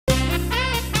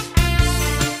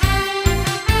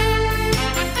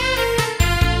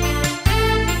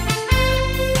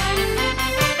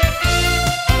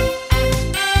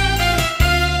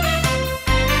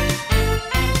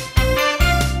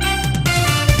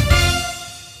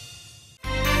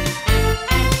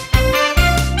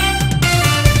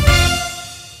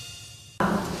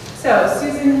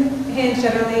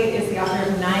Hand Shetterly is the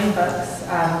author of 9 books.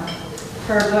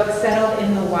 Her book, Settled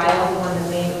in the Wild, won the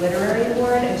Maine Literary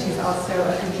Award, and she's also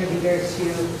a contributor to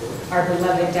our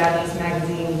beloved Downey's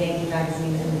magazine, Yankee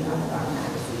Magazine, and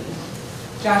Magazine.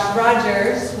 Josh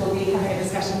Rogers will be having a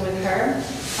discussion with her.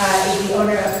 Is the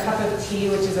owner of Cup of Tea,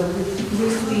 which is a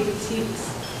loose leaf seaweed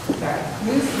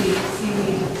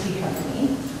tea company,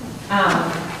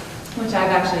 which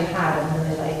I've actually had and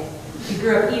really like. He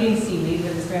grew up eating seaweed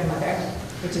with his grandmother,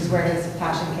 which is where his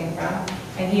passion came from.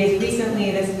 And he has recently,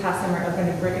 this past summer, opened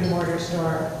a brick and mortar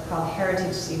store called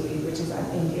Heritage Seaweed, which is on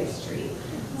India Street.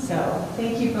 So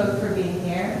thank you both for being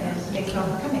here, and thanks all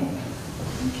for coming.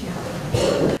 Thank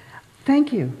you.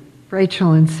 Thank you,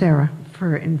 Rachel and Sarah,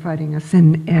 for inviting us.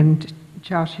 And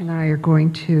Josh and I are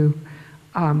going to,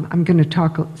 I'm going to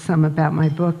talk some about my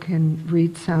book and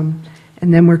read some,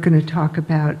 and then we're going to talk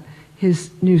about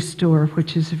his new store,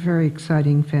 which is a very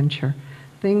exciting venture.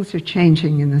 Things are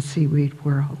changing in the seaweed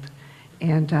world,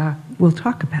 and we'll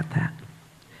talk about that.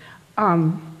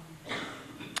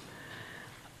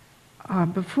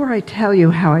 Before I tell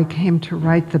you how I came to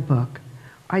write the book,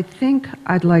 I think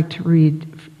I'd like to read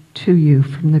to you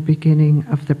from the beginning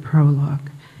of the prologue.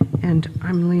 And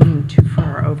I'm leaning too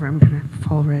far over. I'm going to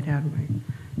fall right out of my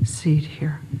seat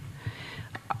here.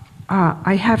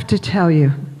 I have to tell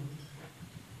you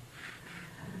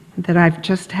that I've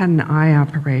just had an eye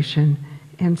operation,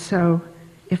 and so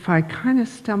if I kind of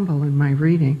stumble in my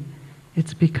reading,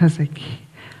 it's because I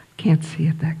can't see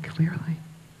it that clearly.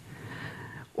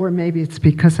 Or maybe it's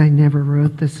because I never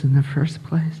wrote this in the first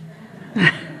place.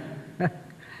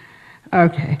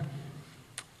 Okay.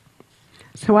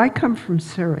 So I come from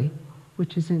Surrey,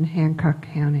 which is in Hancock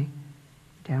County,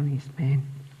 down East Maine.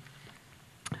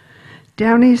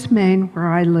 Down East Maine, where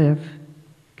I live,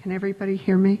 can everybody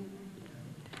hear me?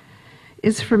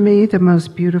 Is for me the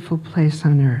most beautiful place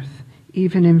on earth,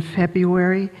 even in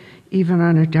February, even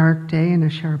on a dark day and a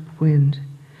sharp wind.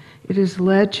 It is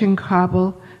ledge and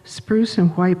cobble, spruce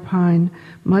and white pine,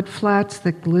 mud flats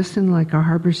that glisten like a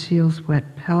harbor seal's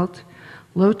wet pelt,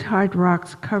 low-tide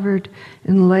rocks covered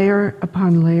in layer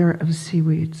upon layer of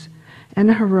seaweeds, and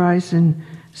a horizon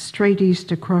straight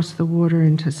east across the water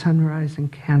into sunrise in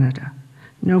Canada.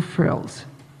 No frills.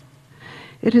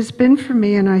 It has been for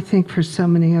me, and I think for so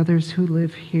many others who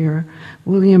live here,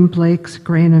 William Blake's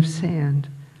grain of sand,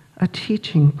 a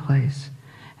teaching place,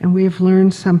 and we have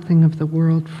learned something of the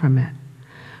world from it.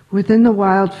 Within the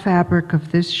wild fabric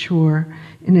of this shore,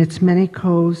 in its many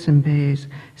coves and bays,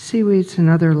 seaweeds and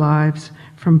other lives,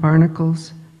 from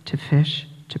barnacles to fish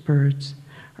to birds,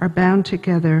 are bound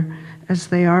together as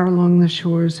they are along the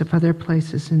shores of other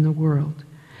places in the world.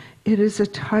 It is a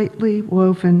tightly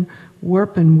woven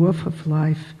warp and woof of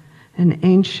life, an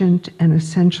ancient and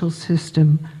essential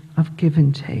system of give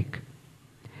and take.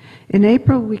 In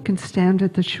April, we can stand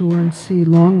at the shore and see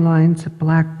long lines of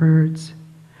blackbirds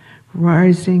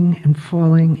rising and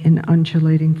falling in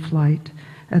undulating flight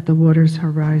at the water's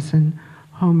horizon,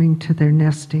 homing to their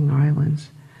nesting islands.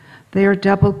 They are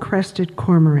double-crested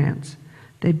cormorants.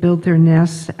 They build their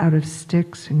nests out of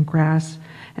sticks and grass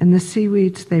and the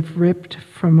seaweeds they've ripped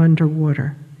from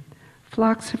underwater.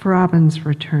 Flocks of robins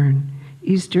return.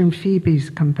 Eastern phoebes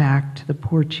come back to the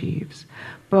porch eaves.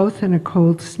 Both in a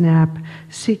cold snap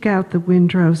seek out the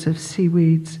windrows of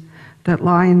seaweeds that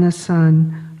lie in the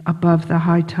sun above the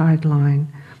high tide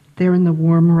line. There in the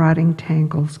warm rotting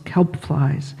tangles, kelp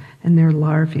flies and their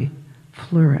larvae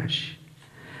flourish.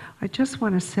 I just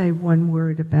want to say one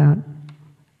word about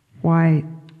why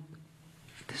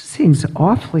this seems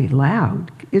awfully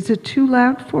loud. Is it too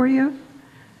loud for you?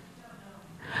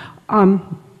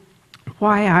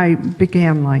 Why I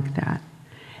began like that.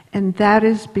 And that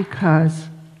is because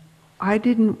I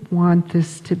didn't want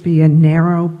this to be a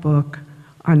narrow book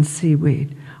on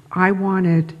seaweed. I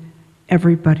wanted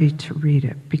everybody to read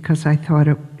it because I thought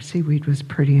seaweed was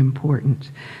pretty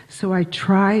important. So I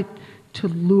tried to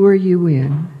lure you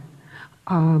in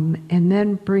and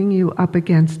then bring you up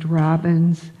against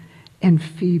robins and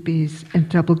phoebes and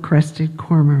double-crested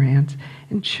cormorants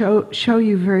and show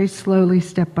you very slowly,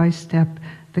 step by step,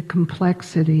 the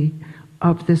complexity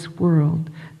of this world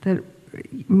that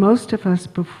most of us,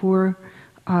 before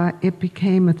it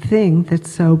became a thing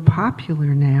that's so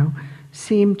popular now,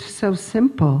 seemed so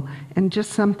simple and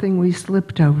just something we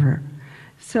slipped over.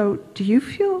 So do you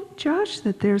feel, Josh,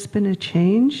 that there's been a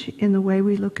change in the way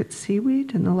we look at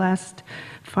seaweed in the last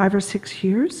 5 or 6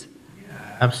 years?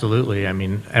 Absolutely. I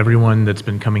mean, everyone that's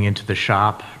been coming into the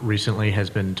shop recently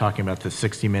has been talking about the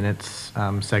 60 Minutes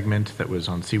segment that was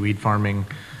on seaweed farming.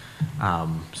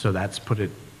 So that's put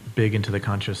it big into the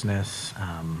consciousness.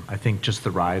 I think just the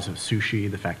rise of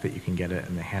sushi, the fact that you can get it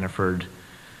in the Hannaford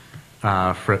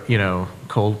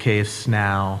cold case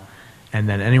now. And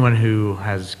then anyone who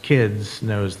has kids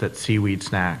knows that seaweed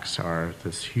snacks are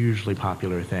this hugely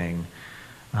popular thing.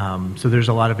 So there's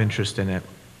a lot of interest in it.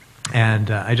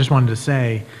 And I just wanted to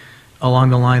say, along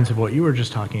the lines of what you were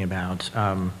just talking about,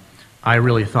 I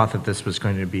really thought that this was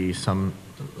going to be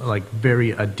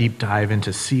a deep dive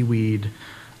into seaweed,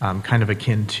 kind of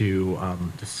akin to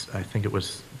this. I think it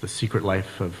was The Secret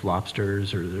Life of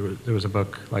Lobsters, or there was a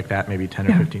book like that maybe 10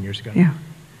 or 15 years ago. Yeah.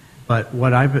 But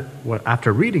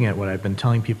after reading it, what I've been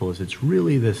telling people is it's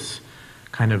really this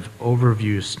kind of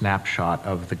overview snapshot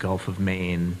of the Gulf of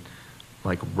Maine,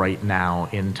 like right now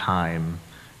in time,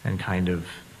 and kind of,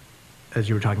 as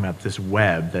you were talking about, this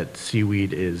web that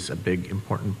seaweed is a big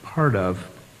important part of,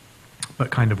 but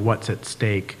kind of what's at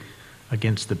stake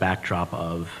against the backdrop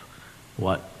of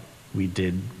what we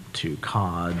did to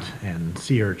cod and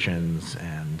sea urchins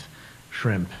and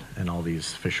shrimp and all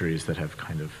these fisheries that have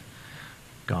kind of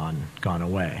gone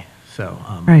away. So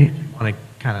Right. if you want to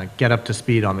kind of get up to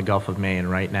speed on the Gulf of Maine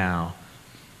right now,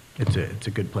 it's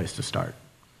a good place to start.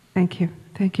 Thank you.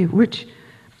 Which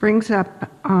brings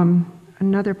up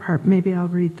another part. Maybe I'll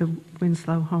read the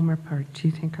Winslow Homer part. Do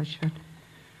you think I should?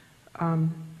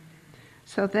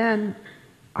 So then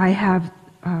I have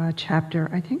a chapter,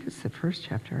 I think it's the first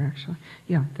chapter actually.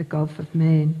 Yeah, the Gulf of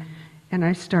Maine. And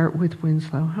I start with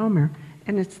Winslow Homer.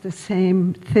 And it's the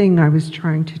same thing I was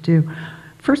trying to do.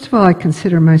 First of all, I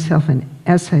consider myself an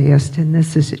essayist, and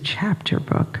this is a chapter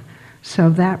book. So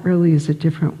that really is a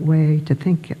different way to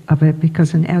think of it,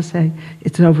 because an essay,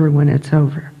 it's over when it's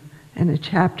over. And a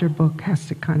chapter book has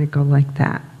to kind of go like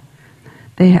that.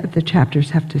 The chapters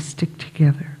have to stick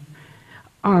together.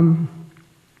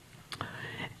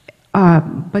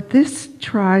 But this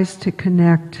tries to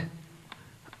connect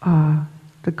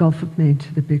the Gulf of Maine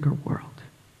to the bigger world.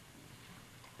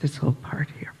 This whole part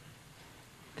here.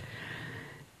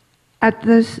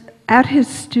 At his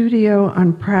studio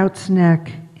on Prout's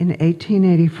Neck in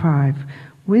 1885,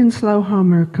 Winslow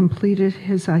Homer completed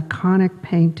his iconic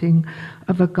painting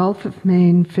of a Gulf of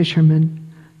Maine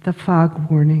fisherman, The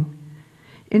Fog Warning.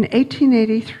 In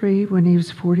 1883, when he was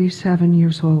 47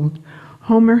 years old,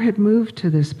 Homer had moved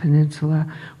to this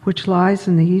peninsula, which lies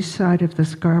on the east side of the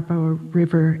Scarborough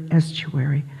River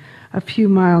estuary, a few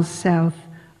miles south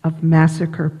of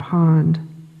Massacre Pond,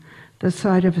 the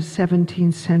site of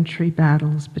 17th century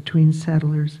battles between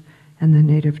settlers and the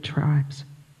native tribes.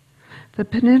 The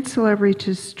peninsula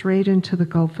reaches straight into the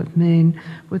Gulf of Maine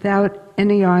without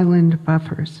any island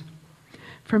buffers.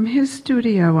 From his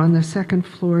studio on the second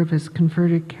floor of his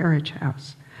converted carriage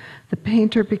house, the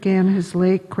painter began his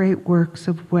late great works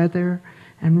of weather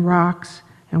and rocks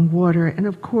and water, and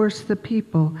of course the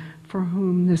people for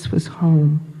whom this was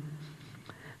home,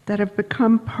 that have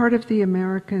become part of the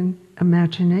American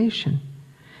imagination.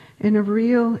 In a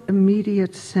real,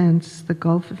 immediate sense, the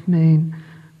Gulf of Maine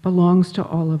belongs to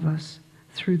all of us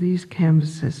through these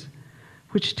canvases,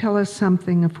 which tell us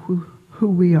something of who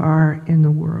we are in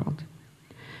the world.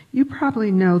 You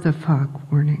probably know the Fog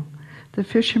Warning, the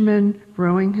fisherman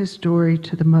rowing his dory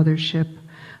to the mothership,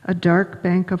 a dark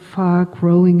bank of fog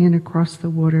rolling in across the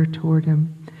water toward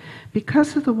him.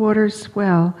 Because of the water's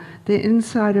swell, the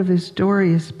inside of his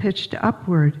dory is pitched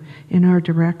upward in our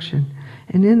direction,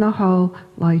 and in the hull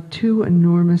lie two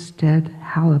enormous dead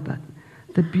halibut,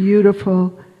 the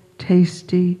beautiful,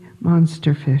 tasty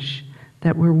monster fish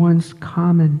that were once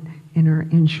common in our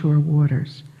inshore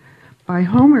waters. By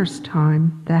Homer's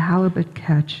time, the halibut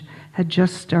catch had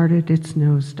just started its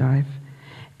nosedive,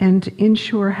 and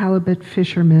inshore halibut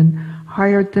fishermen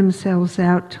hired themselves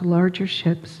out to larger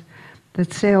ships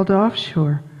that sailed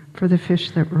offshore for the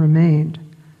fish that remained.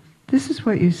 This is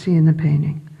what you see in the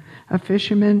painting. A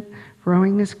fisherman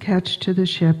rowing his catch to the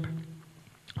ship,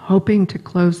 hoping to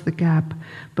close the gap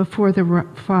before the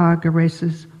fog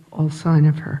erases all sign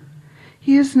of her.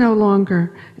 He is no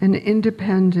longer an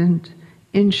independent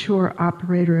inshore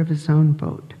operator of his own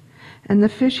boat, and the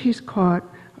fish he's caught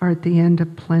are at the end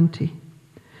of plenty.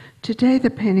 Today the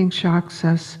painting shocks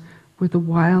us with the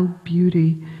wild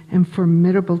beauty and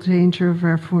formidable danger of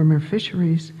our former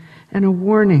fisheries, and a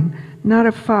warning, not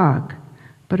of fog,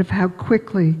 but of how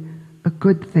quickly a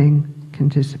good thing can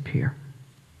disappear.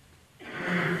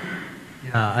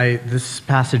 Yeah, this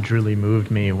passage really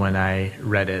moved me when I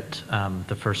read it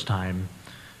the first time,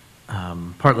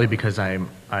 partly because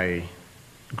I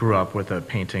grew up with a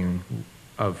painting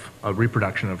of a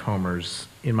reproduction of Homer's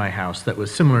in my house that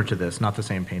was similar to this, not the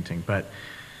same painting, but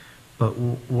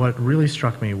what really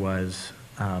struck me was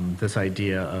this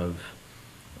idea of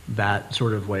that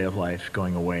sort of way of life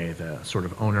going away, the sort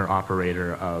of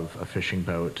owner-operator of a fishing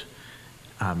boat,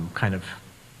 kind of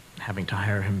having to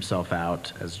hire himself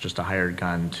out as just a hired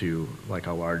gun to like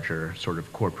a larger sort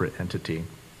of corporate entity.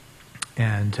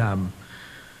 And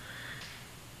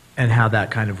how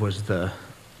that kind of was the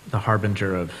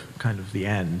harbinger of kind of the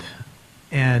end.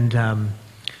 And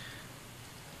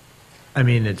I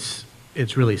mean,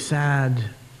 it's really sad.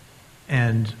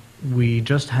 And we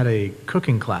just had a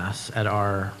cooking class at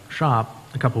our shop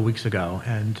a couple weeks ago,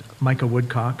 and Micah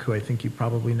Woodcock, who I think you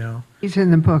probably know. He's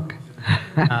in the book.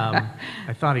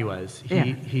 I thought he was. Yeah.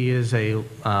 He's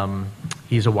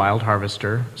a wild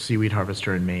harvester, seaweed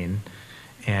harvester in Maine,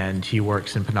 and he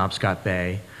works in Penobscot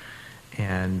Bay.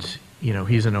 And you know,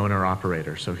 he's an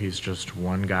owner-operator, so he's just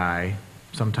one guy.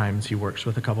 Sometimes he works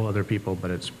with a couple other people, but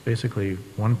it's basically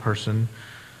one person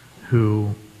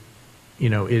who, you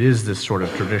know, it is this sort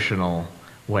of traditional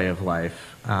way of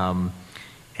life.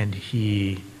 And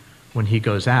when he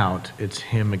goes out, it's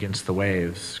him against the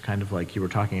waves, kind of like you were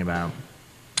talking about.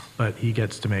 But he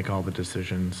gets to make all the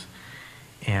decisions.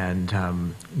 And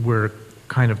we're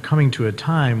kind of coming to a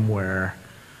time where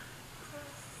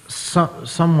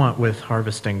somewhat with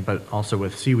harvesting, but also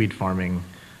with seaweed farming,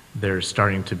 there's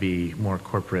starting to be more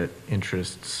corporate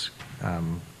interests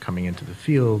coming into the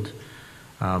field,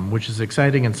 which is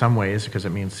exciting in some ways because it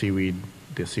means the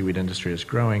seaweed industry is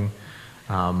growing,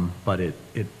 but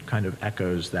it kind of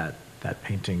echoes that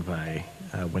painting by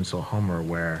Winslow Homer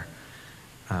where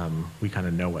we kind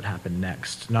of know what happened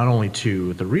next, not only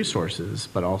to the resources,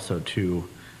 but also to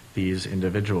these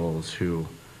individuals who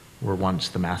were once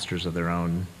the masters of their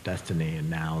own destiny, and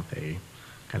now they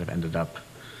kind of ended up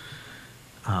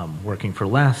working for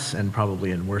less and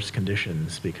probably in worse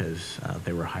conditions because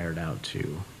they were hired out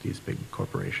to these big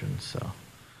corporations. So,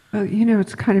 Well, you know,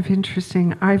 it's kind of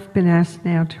interesting. I've been asked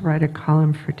now to write a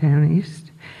column for Down East,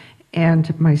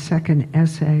 and my second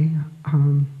essay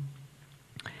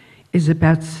is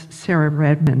about Sarah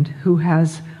Redmond, who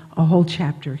has a whole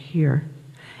chapter here.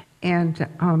 And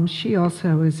she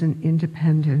also is an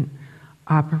independent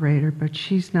operator, but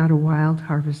she's not a wild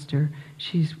harvester.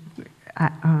 She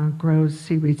grows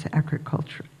seaweeds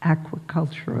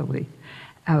aquaculturally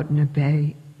out in a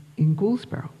bay in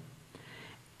Gouldsboro.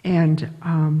 And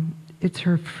it's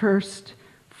her first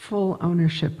full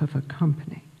ownership of a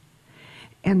company.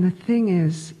 And the thing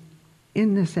is,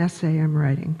 in this essay I'm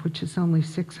writing, which is only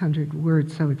 600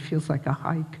 words, so it feels like a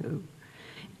haiku,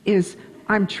 is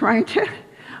I'm trying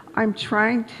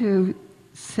to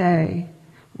say,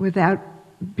 without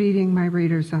beating my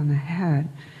readers on the head,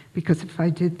 because if I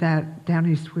did that, Down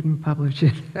East wouldn't publish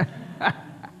it,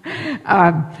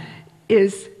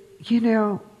 is, you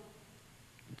know,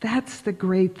 that's the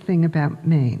great thing about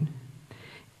Maine,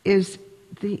 is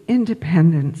the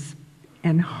independence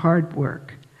and hard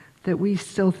work that we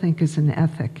still think is an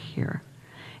ethic here.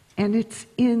 And it's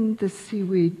in the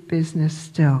seaweed business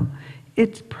still.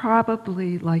 It's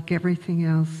probably, like everything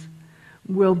else,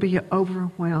 will be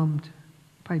overwhelmed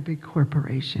by big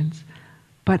corporations.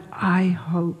 But I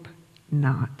hope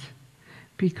not,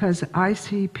 because I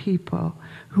see people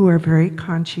who are very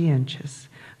conscientious,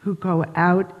 who go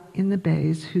out in the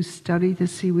bays, who study the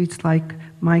seaweeds like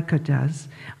Micah does.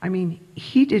 I mean,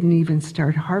 he didn't even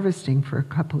start harvesting for a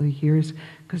couple of years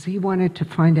because he wanted to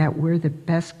find out where the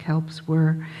best kelps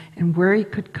were and where he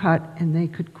could cut and they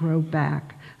could grow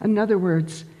back. In other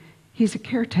words, he's a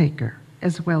caretaker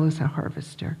as well as a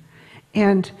harvester.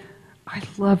 And I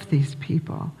love these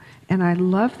people, and I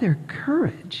love their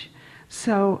courage.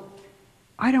 So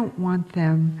I don't want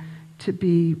them to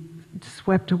be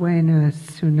swept away in a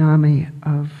tsunami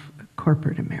of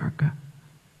corporate America.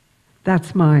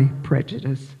 That's my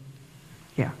prejudice.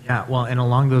 Yeah. yeah, well, and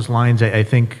along those lines, I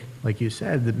think, like you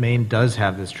said, that Maine does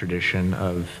have this tradition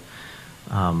of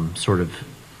sort of,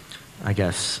 I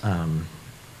guess,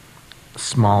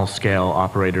 small-scale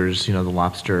operators. You know, the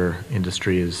lobster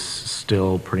industry is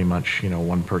still pretty much, you know,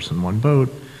 one person, one boat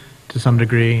to some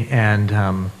degree,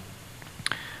 and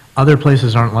other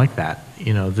places aren't like that.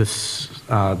 You know, this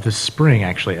spring,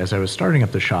 actually, as I was starting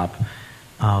up the shop,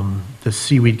 the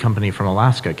seaweed company from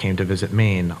Alaska came to visit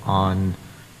Maine on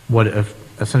what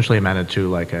essentially amounted to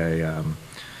like a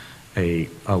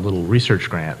little research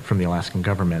grant from the Alaskan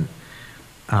government.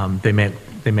 They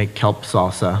make kelp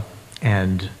salsa,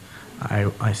 and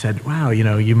I said, wow, you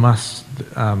know,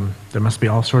 there must be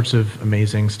all sorts of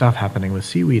amazing stuff happening with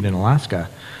seaweed in Alaska,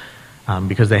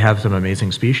 because they have some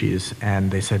amazing species.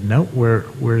 And they said, no,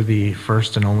 we're the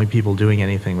first and only people doing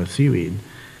anything with seaweed.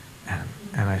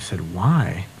 And I said,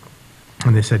 why?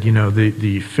 And they said, you know,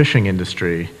 the fishing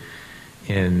industry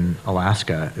in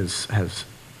Alaska has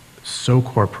so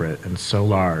corporate and so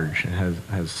large and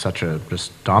has such a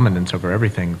just dominance over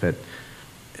everything that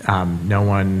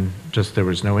there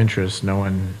was no interest, no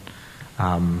one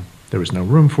There was no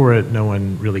room for it. No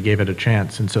one really gave it a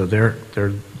chance. And so they're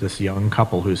this young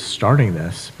couple who's starting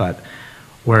this. But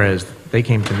whereas they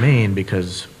came to Maine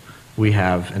because we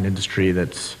have an industry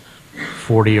that's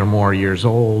 40 or more years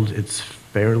old, it's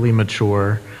fairly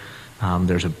mature.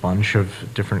 There's a bunch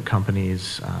of different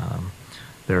companies.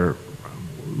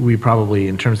 We probably,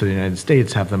 in terms of the United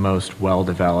States, have the most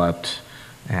well-developed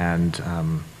and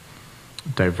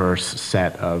diverse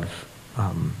set of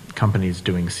companies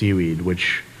doing seaweed,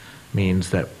 which means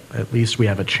that at least we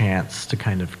have a chance to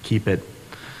kind of keep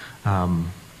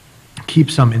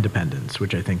some independence,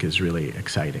 which I think is really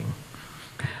exciting.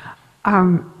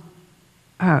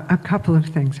 A couple of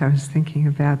things I was thinking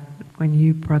about when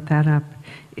you brought that up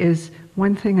is,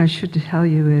 one thing I should tell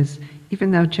you is,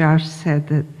 even though Josh said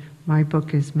that my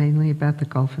book is mainly about the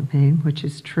Gulf of Maine, which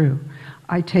is true,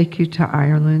 I take you to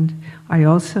Ireland. I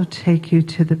also take you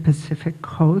to the Pacific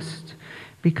coast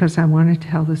because I want to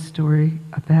tell the story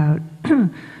about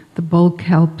the bull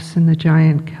kelps and the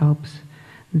giant kelps,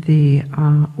 the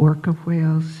orca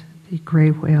whales, the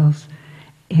gray whales,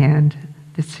 and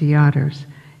the sea otters,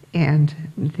 and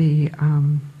the,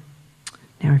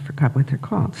 now I forgot what they're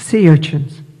called, sea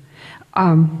urchins.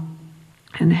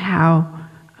 And how,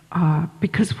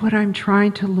 because what I'm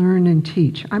trying to learn and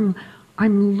teach, I'm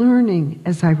learning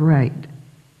as I write,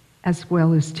 as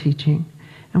well as teaching.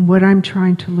 And what I'm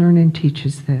trying to learn and teach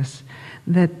is this,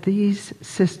 that these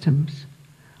systems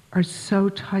are so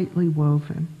tightly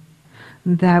woven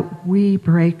that we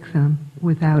break them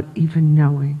without even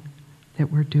knowing that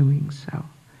we're doing so.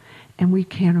 And we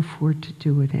can't afford to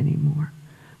do it anymore.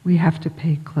 We have to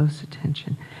pay close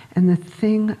attention. And the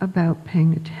thing about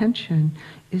paying attention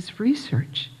is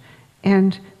research.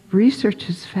 And research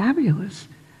is fabulous,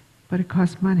 but it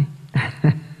costs money.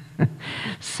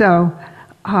 So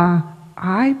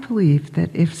I believe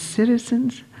that if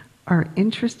citizens are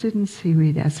interested in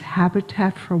seaweed as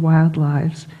habitat for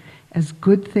wildlife, as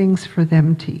good things for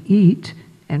them to eat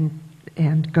and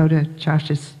go to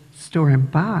Josh's store and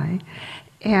buy,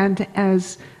 and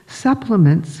as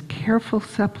supplements, careful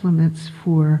supplements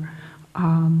for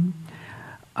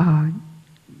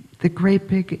the great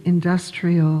big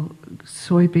industrial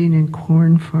soybean and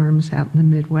corn farms out in the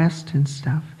Midwest and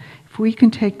stuff, if we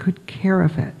can take good care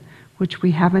of it, which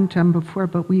we haven't done before,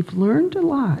 but we've learned a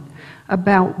lot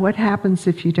about what happens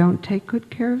if you don't take good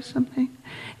care of something.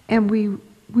 And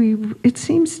it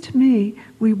seems to me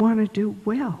we want to do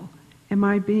well. Am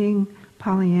I being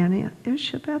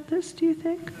Pollyanna-ish about this, do you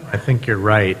think? I think you're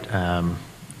right.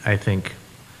 I think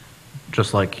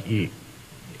just like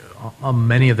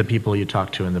many of the people you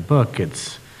talk to in the book,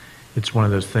 it's one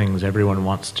of those things, everyone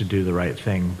wants to do the right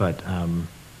thing, but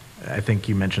I think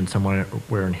you mentioned somewhere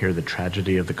in here the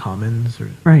tragedy of the commons or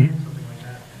right. Something like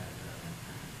that.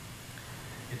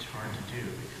 And, it's hard to do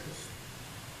because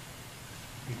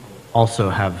people also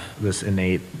have this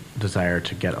innate desire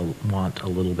to want a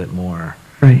little bit more.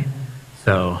 Right.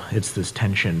 So it's this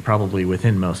tension probably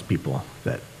within most people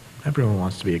that everyone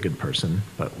wants to be a good person,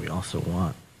 but we also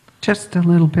want just a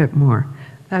little bit more.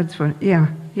 That's what, yeah.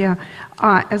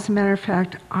 As a matter of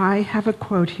fact, I have a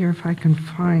quote here if I can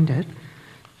find it.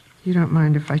 You don't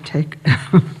mind if I take,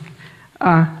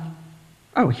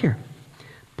 here.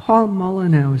 Paul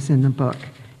Molyneux is in the book,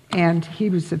 and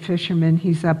he was a fisherman.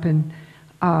 He's up in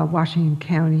Washington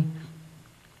County.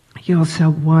 He also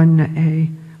won a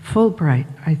Fulbright,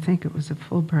 I think it was a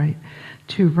Fulbright,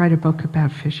 to write a book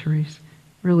about fisheries.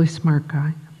 Really smart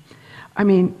guy. I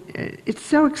mean, it's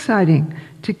so exciting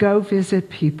to go visit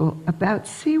people about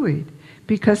seaweed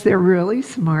because they're really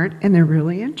smart and they're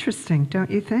really interesting, don't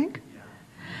you think? Yeah.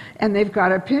 And they've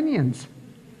got opinions.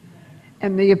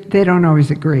 And they don't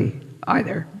always agree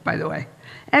either, by the way.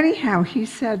 Anyhow, he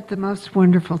said the most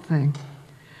wonderful thing.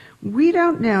 We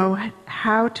don't know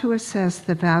how to assess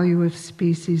the value of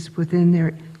species within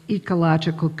their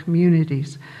ecological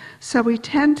communities, so we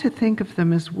tend to think of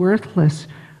them as worthless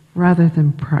rather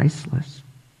than priceless.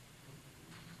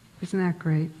 Isn't that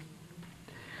great?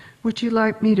 Would you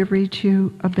like me to read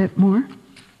you a bit more?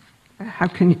 How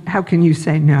can you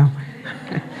say no?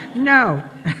 No.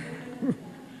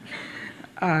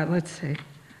 Let's see. Let's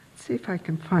see if I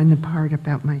can find the part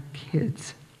about my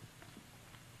kids.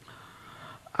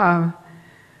 After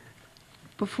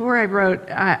I wrote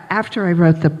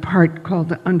the part called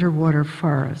The Underwater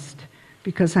Forest,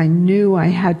 because I knew I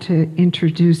had to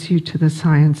introduce you to the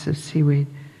science of seaweed,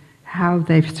 how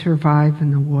they survive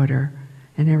in the water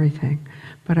and everything.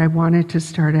 But I wanted to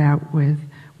start out with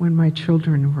when my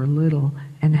children were little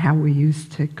and how we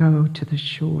used to go to the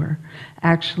shore.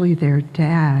 Actually, their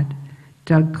dad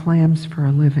dug clams for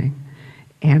a living,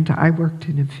 and I worked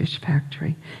in a fish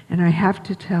factory. And I have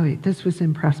to tell you, this was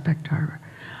in Prospect Harbor.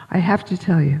 I have to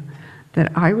tell you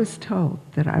that I was told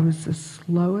that I was the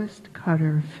slowest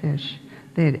cutter of fish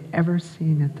they had ever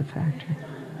seen at the factory.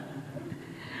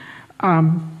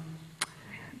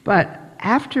 But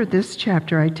after this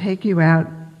chapter, I take you out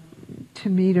to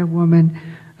meet a woman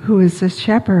who is a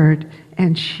shepherd,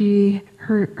 and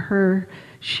her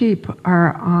sheep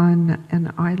are on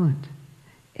an island.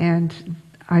 And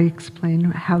I explain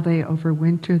how they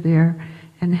overwinter there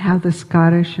and how the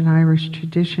Scottish and Irish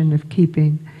tradition of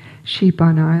keeping sheep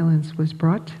on islands was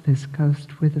brought to this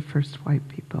coast with the first white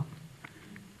people.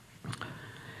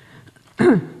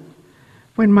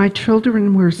 When my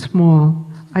children were small,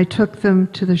 I took them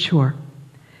to the shore.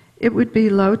 It would be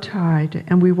low tide,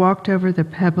 and we walked over the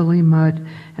pebbly mud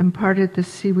and parted the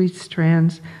seaweed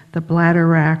strands, the bladder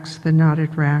racks, the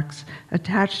knotted racks,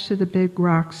 attached to the big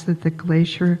rocks that the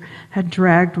glacier had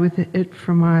dragged with it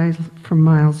from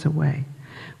miles away.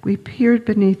 We peered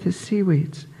beneath the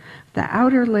seaweeds. The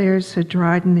outer layers had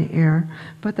dried in the air,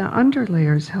 but the under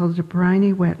layers held a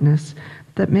briny wetness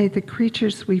that made the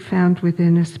creatures we found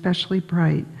within especially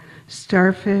bright: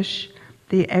 starfish,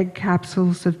 the egg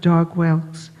capsules of dog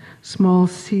whelks, small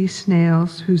sea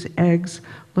snails whose eggs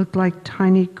looked like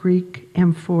tiny Greek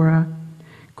amphora,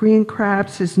 green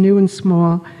crabs as new and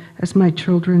small as my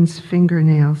children's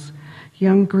fingernails,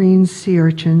 young green sea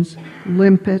urchins,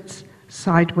 limpets,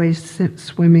 sideways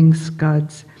swimming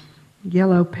scuds,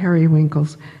 yellow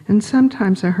periwinkles, and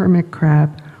sometimes a hermit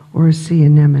crab or a sea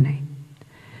anemone.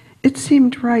 It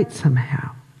seemed right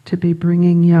somehow to be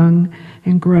bringing young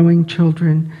and growing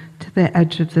children to the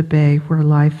edge of the bay where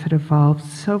life had evolved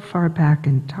so far back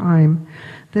in time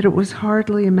that it was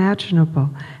hardly imaginable,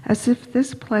 as if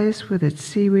this place with its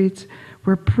seaweeds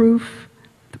were the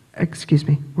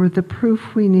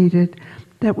proof we needed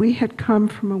that we had come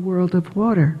from a world of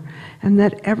water, and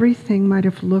that everything might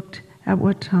have looked at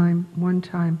one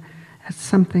time as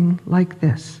something like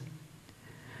this.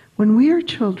 When we are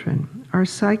children, our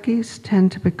psyches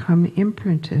tend to become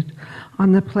imprinted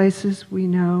on the places we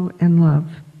know and love.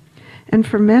 And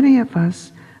for many of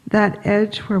us, that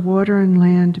edge where water and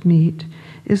land meet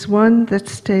is one that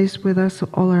stays with us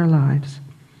all our lives.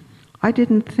 I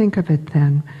didn't think of it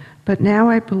then, but now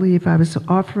I believe I was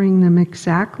offering them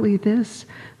exactly this,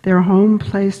 their home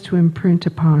place to imprint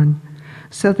upon,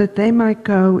 so that they might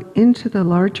go into the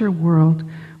larger world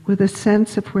with a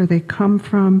sense of where they come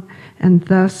from and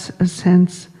thus a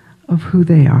sense of who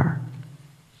they are.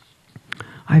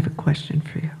 I have a question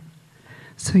for you.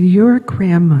 So your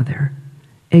grandmother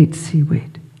ate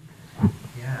seaweed.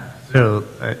 Yeah. So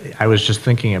I was just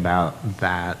thinking about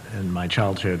that in my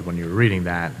childhood when you were reading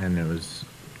that, and it was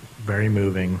very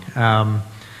moving.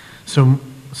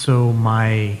 So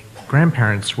my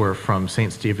grandparents were from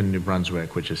St. Stephen, New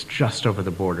Brunswick, which is just over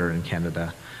the border in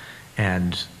Canada.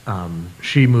 And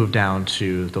she moved down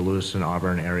to the Lewiston,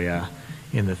 Auburn area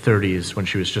in the 30s when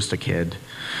she was just a kid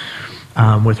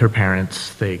with her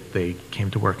parents. They came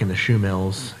to work in the shoe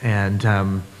mills, and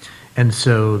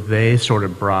so they sort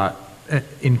of brought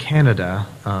in Canada.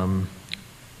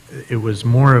 It was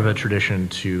more of a tradition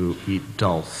to eat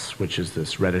dulse, which is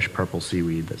this reddish purple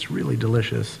seaweed that's really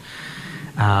delicious.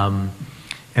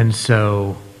 And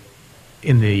so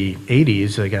in the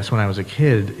 80s, I guess, when I was a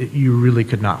kid, you really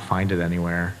could not find it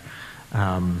anywhere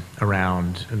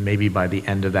around. And maybe by the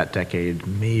end of that decade,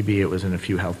 maybe it was in a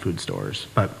few health food stores.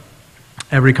 But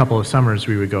every couple of summers,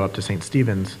 we would go up to St.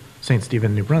 Stephen,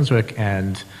 New Brunswick,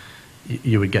 and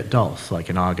you would get dulse. Like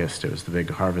in August, it was the big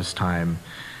harvest time.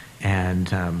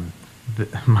 And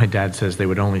my dad says they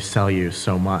would only sell you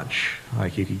so much.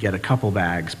 Like you could get a couple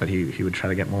bags, but he would try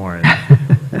to get more. And,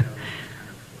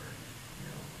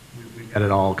 we got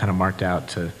it all kind of marked out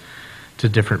to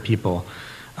different people.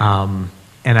 And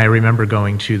I remember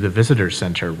going to the visitor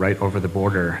center right over the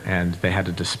border, and they had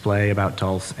a display about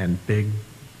dulse and big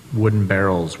wooden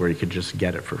barrels where you could just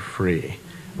get it for free,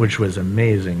 which was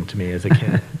amazing to me as a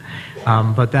kid.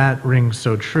 But that rings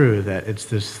so true that it's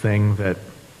this thing that,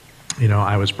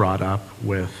 I was brought up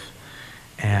with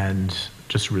and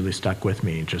just really stuck with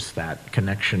me, just that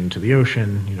connection to the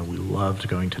ocean. We loved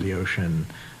going to the ocean.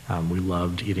 We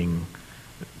loved eating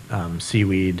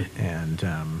seaweed,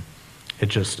 and it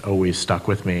just always stuck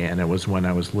with me. And it was when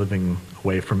I was living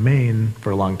away from Maine for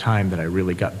a long time that I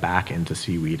really got back into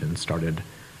seaweed and started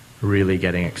really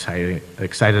getting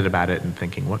excited about it and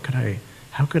thinking,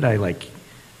 how could I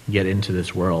get into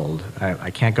this world? I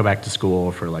can't go back to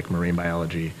school for marine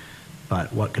biology,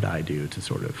 but what could I do to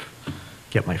sort of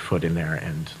get my foot in there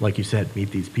and, like you said,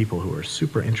 meet these people who are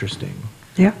super interesting.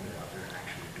 Yeah.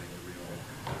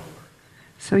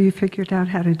 So you figured out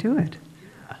how to do it.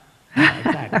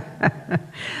 Exactly.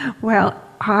 Well,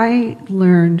 I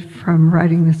learned from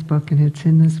writing this book, and it's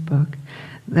in this book,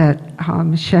 that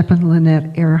Shep and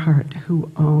Lynette Earhart,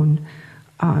 who own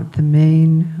the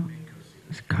Maine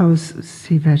Coast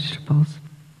Sea Vegetables,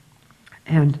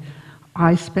 and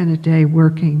I spent a day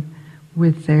working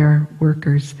with their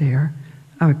workers there,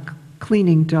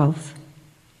 cleaning dulse,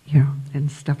 and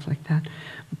stuff like that.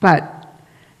 But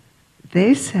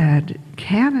they said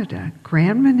Canada,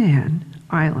 Grand Manan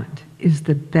Island, is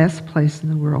the best place in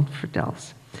the world for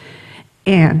dulse.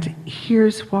 And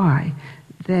here's why.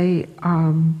 They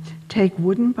take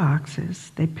wooden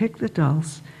boxes, they pick the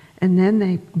dulse, and then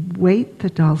they weight the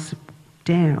dulse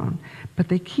down, but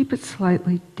they keep it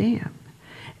slightly damp.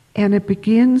 And it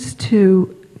begins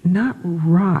to not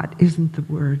rot, isn't the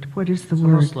word. What is the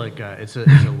word? Almost like it's a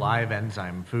live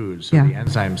enzyme food, so Yeah. the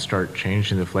enzymes start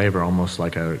changing the flavor, almost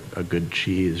like a good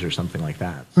cheese or something like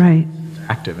that. So Right. it's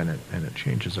active and it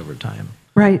changes over time.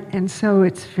 Right, and so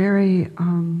it's very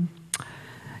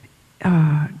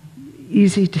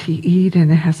easy to eat,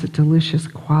 and it has a delicious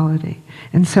quality.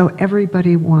 And so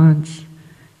everybody wants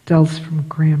dulse from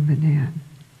Grand Manan.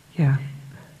 Yeah,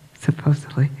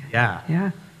 supposedly. Yeah.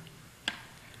 Yeah.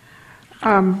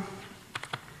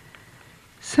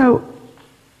 So,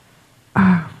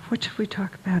 what should we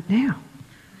talk about now?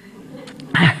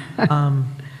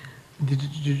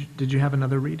 Did you have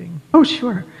another reading? Oh,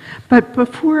 sure. But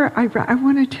before I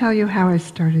want to tell you how I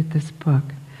started this book.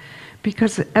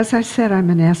 Because, as I said, I'm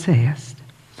an essayist.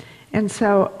 And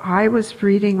so I was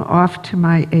reading off to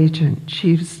my agent.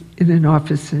 She's in an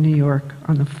office in New York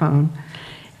on the phone.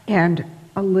 And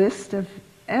a list of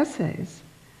essays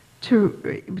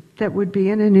that would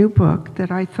be in a new book that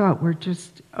I thought were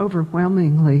just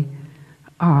overwhelmingly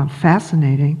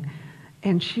fascinating.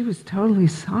 And she was totally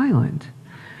silent.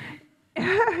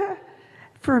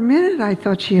 For a minute, I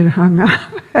thought she had hung up.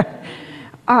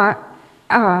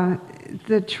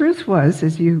 The truth was,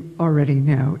 as you already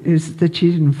know, is that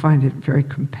she didn't find it very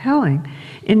compelling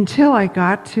until I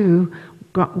got to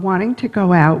wanting to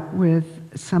go out with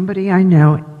somebody I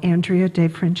know, Andrea De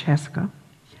Francesco,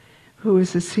 who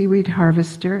is a seaweed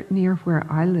harvester near where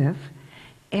I live.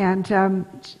 And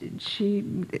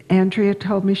Andrea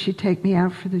told me she'd take me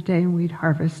out for the day and we'd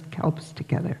harvest kelps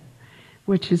together,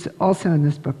 which is also in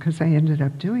this book because I ended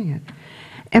up doing it.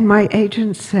 And my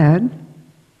agent said,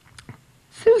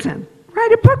 "Susan,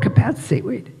 write a book about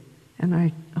seaweed." And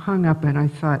I hung up and I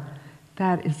thought,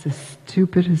 that is the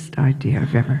stupidest idea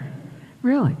I've ever.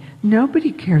 Really,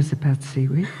 nobody cares about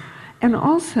seaweed. And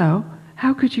also,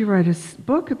 how could you write a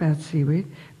book about seaweed?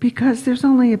 Because there's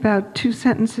only about 2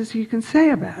 sentences you can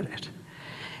say about it.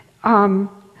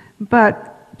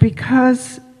 But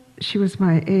because she was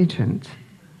my agent,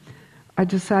 I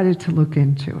decided to look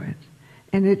into it.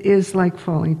 And it is like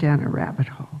falling down a rabbit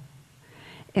hole.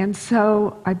 And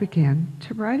so I began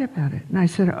to write about it. And I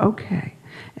said, okay.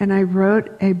 And I wrote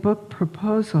a book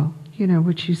proposal,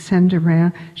 which she sends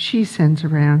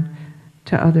around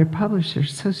to other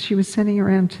publishers. So she was sending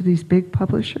around to these big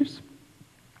publishers.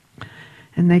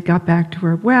 And they got back to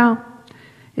her, well,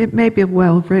 it may be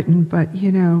well written, but,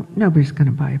 nobody's going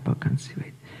to buy a book on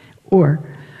seaweed. Or,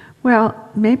 well,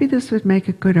 maybe this would make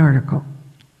a good article,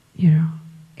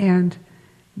 And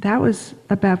that was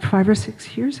about 5 or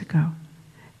 6 years ago.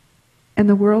 And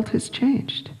the world has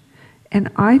changed. And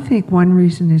I think one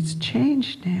reason it's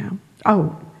changed now...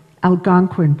 Oh,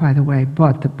 Algonquin, by the way,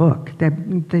 bought the book.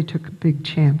 They took a big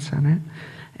chance on it.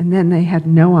 And then they had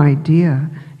no idea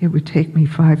it would take me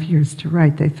 5 years to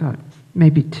write. They thought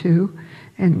maybe 2.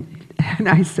 And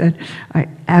I said,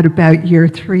 at about year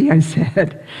 3, I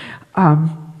said,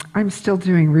 I'm still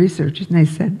doing research. And they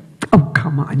said, oh,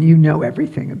 come on, you know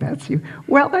everything about seaweed.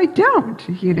 Well, I don't,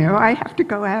 I have to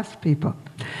go ask people.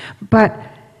 But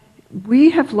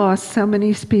we have lost so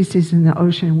many species in the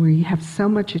ocean. We have so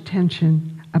much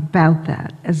attention about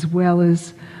that, as well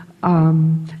as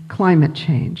climate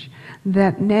change,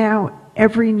 that now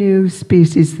every new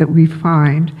species that we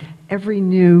find, every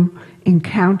new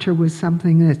encounter with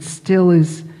something that still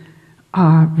is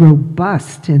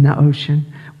robust in the ocean,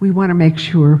 we want to make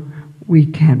sure we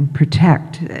can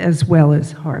protect as well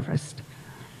as harvest.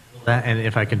 And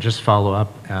if I could just follow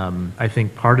up, I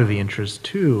think part of the interest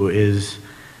too is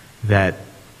that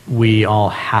we all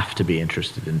have to be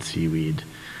interested in seaweed.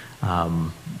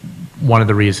 One of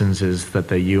the reasons is that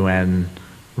the UN,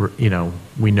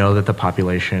 we know that the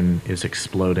population is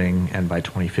exploding, and by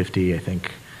 2050, I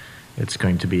think it's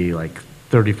going to be like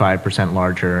 35%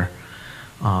 larger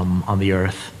on the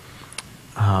Earth.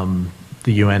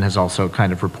 The UN has also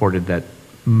kind of reported that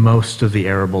most of the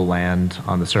arable land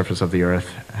on the surface of the Earth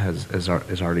is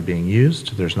already being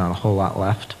used. There's not a whole lot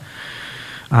left.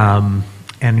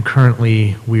 And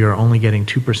currently, we are only getting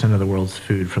 2% of the world's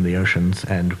food from the oceans,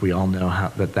 and we all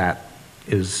know that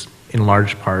is, in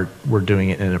large part, we're doing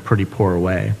it in a pretty poor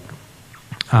way.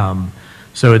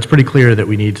 So it's pretty clear that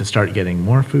we need to start getting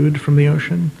more food from the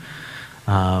ocean.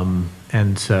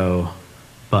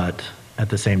 But at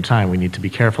the same time, we need to be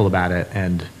careful about it,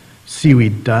 and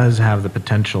seaweed does have the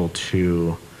potential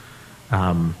to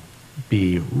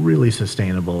be really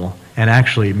sustainable and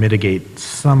actually mitigate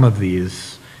some of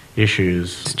these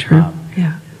issues. It's true,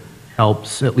 yeah.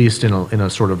 Helps, at least in a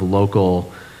sort of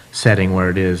local setting where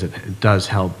it is, it does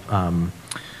help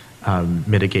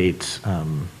mitigate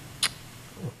carbon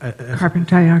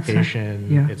dioxide.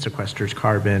 Yeah. It sequesters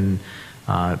carbon,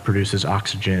 it produces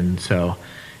oxygen. So,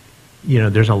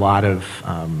 there's a lot of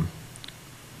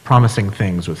promising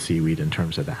things with seaweed in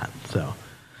terms of that. So,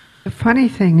 the funny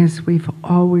thing is we've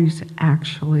always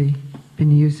actually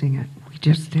been using it. We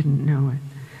just didn't know it.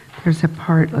 There's a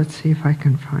part, let's see if I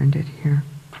can find it here.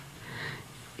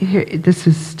 This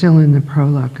is still in the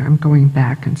prologue. I'm going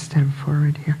back instead of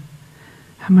forward here.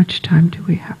 How much time do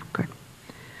we have? Good.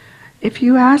 If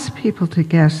you ask people to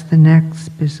guess the next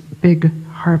big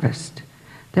harvest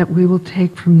that we will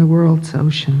take from the world's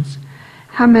oceans,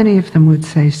 how many of them would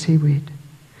say seaweed?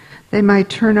 They might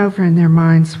turn over in their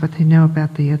minds what they know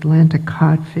about the Atlantic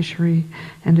cod fishery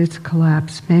and its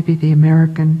collapse, maybe the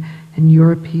American and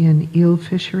European eel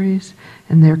fisheries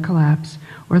and their collapse,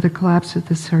 or the collapse of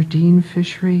the sardine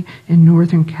fishery in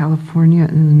Northern California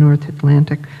and the North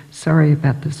Atlantic. Sorry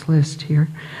about this list here.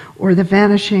 Or the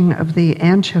vanishing of the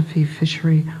anchovy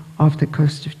fishery off the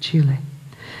coast of Chile.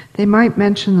 They might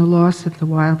mention the loss of the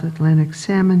wild Atlantic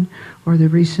salmon or the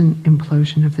recent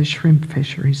implosion of the shrimp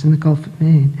fisheries in the Gulf of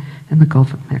Maine and the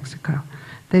Gulf of Mexico.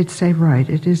 They'd say, right,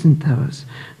 it isn't those.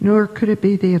 Nor could it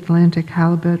be the Atlantic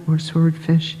halibut or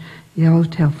swordfish,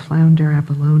 yellowtail flounder,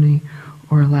 abalone,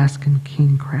 or Alaskan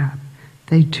king crab.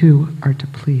 They too are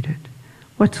depleted.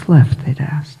 What's left, they'd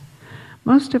ask.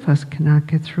 Most of us cannot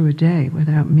get through a day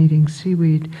without meeting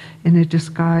seaweed in a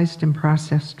disguised and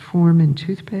processed form in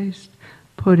toothpaste,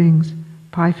 puddings,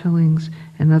 pie fillings,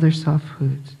 and other soft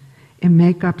foods, in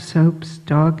makeup, soaps,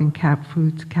 dog and cat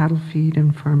foods, cattle feed,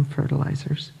 and farm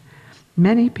fertilizers.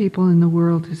 Many people in the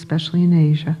world, especially in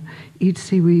Asia, eat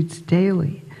seaweeds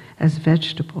daily as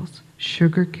vegetables: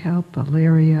 sugar kelp,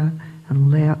 alaria,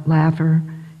 and laver,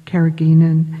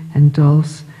 carrageenan, and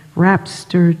dulse, wrapped,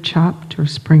 stirred, chopped, or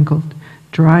sprinkled,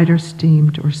 dried or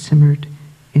steamed or simmered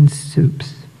in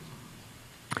soups.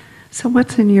 So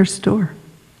what's in your store?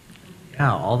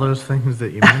 Yeah, all those things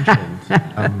that you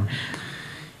mentioned.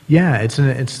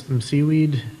 It's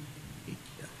seaweed.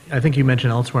 I think you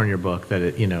mentioned elsewhere in your book that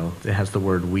it has the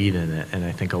word weed in it, and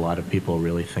I think a lot of people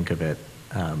really think of it.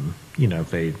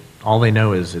 All they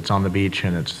know is it's on the beach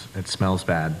and it smells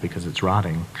bad because it's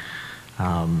rotting.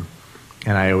 And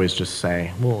I always just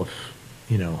say, well, if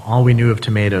all we knew of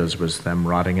tomatoes was them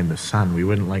rotting in the sun, we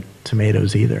wouldn't like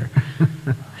tomatoes either.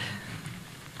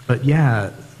 But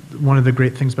yeah, one of the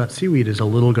great things about seaweed is a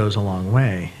little goes a long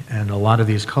way, and a lot of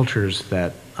these cultures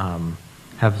that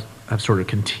have sort of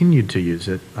continued to use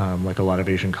it, like a lot of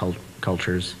Asian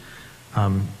cultures,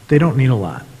 they don't need a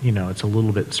lot. It's a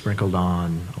little bit sprinkled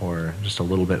on or just a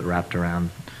little bit wrapped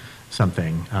around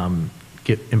something.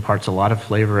 Imparts a lot of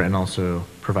flavor and also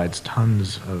provides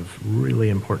tons of really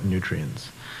important nutrients.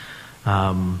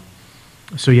 I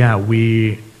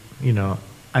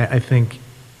think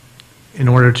in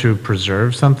order to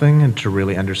preserve something and to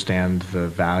really understand the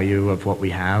value of what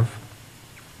we have,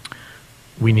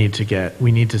 we need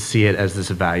to see it as this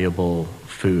valuable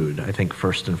food, I think,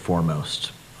 first and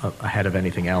foremost, ahead of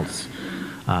anything else.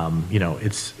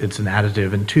 It's an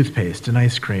additive in toothpaste and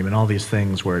ice cream and all these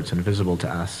things where it's invisible to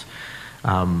us.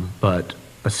 But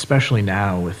especially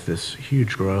now with this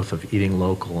huge growth of eating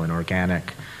local and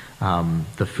organic,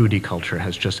 the foodie culture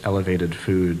has just elevated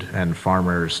food and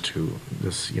farmers to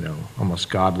this,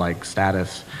 almost godlike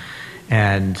status.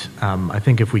 And I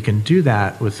think if we can do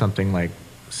that with something like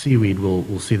seaweed,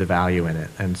 we'll see the value in it.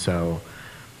 And so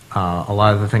a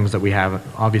lot of the things that we have,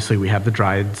 obviously we have the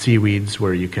dried seaweeds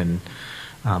where you can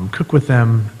cook with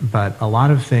them, but a lot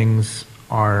of things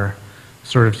are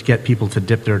sort of to get people to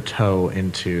dip their toe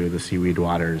into the seaweed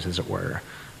waters, as it were.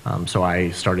 So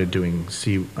I started doing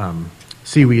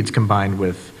seaweeds combined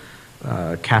with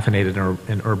caffeinated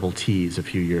and herbal teas a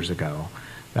few years ago.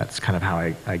 That's kind of how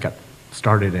I got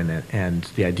started in it. And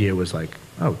the idea was like,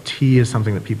 tea is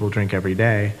something that people drink every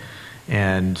day.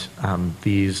 And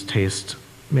these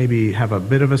maybe have a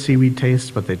bit of a seaweed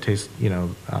taste, but they taste,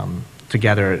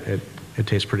 together it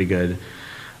tastes pretty good.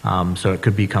 So it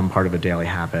could become part of a daily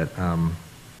habit.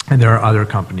 And there are other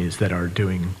companies that are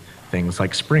doing things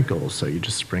like sprinkles. So you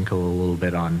just sprinkle a little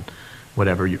bit on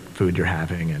whatever food you're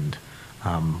having. And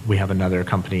we have another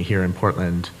company here in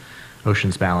Portland,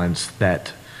 Oceans Balance,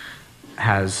 that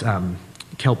has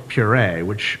kelp puree,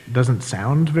 which doesn't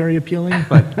sound very appealing,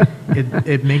 but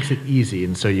it makes it easy.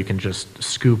 And so you can just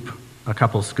scoop a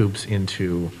couple scoops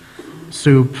into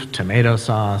soup, tomato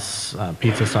sauce,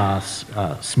 pizza sauce,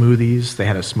 smoothies. They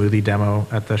had a smoothie demo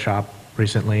at the shop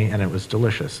recently, and it was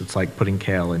delicious. It's like putting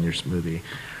kale in your smoothie,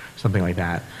 something like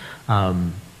that.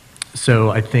 So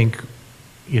I think,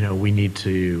 we need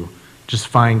to just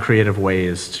find creative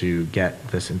ways to get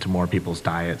this into more people's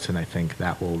diets, and I think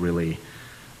that will really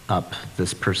up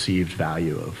this perceived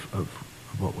value of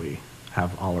what we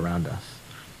have all around us.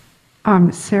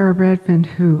 Sarah Redmond,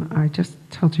 who I just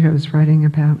told you I was writing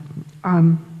about,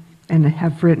 and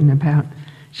have written about,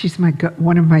 she's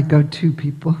one of my go-to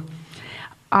people,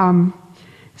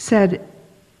 said,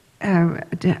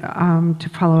 to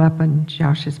follow up on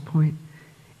Josh's point,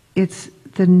 it's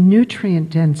the nutrient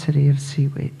density of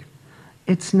seaweed.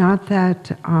 It's not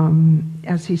that,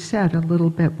 as he said, a little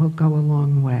bit will go a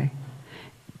long way.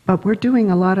 But we're doing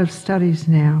a lot of studies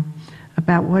now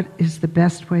about what is the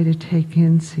best way to take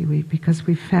in seaweed, because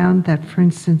we found that, for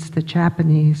instance, the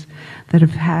Japanese that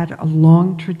have had a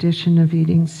long tradition of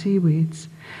eating seaweeds,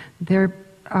 the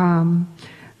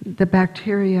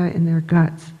bacteria in their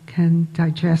guts can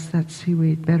digest that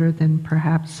seaweed better than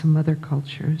perhaps some other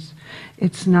cultures.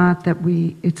 It's not that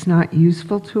it's not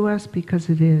useful to us, because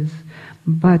it is,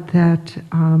 but that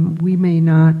we may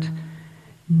not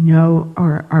know,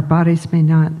 or our bodies may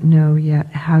not know yet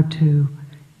how to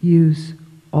use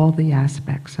all the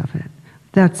aspects of it.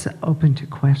 That's open to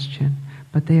question,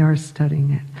 but they are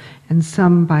studying it. And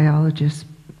some biologists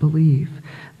believe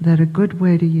that a good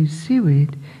way to use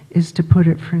seaweed is to put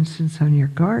it, for instance, on your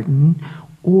garden,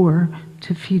 or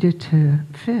to feed it to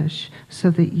fish,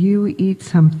 so that you eat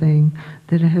something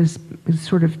that has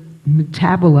sort of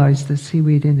metabolized the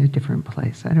seaweed in a different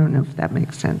place. I don't know if that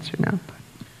makes sense or not. But.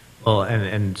 Well,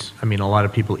 and I mean, a lot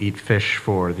of people eat fish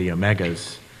for the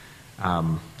omegas,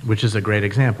 which is a great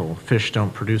example. Fish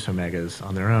don't produce omegas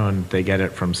on their own. They get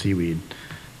it from seaweed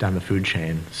down the food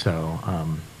chain. So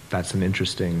that's an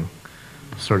interesting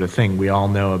sort of thing. We all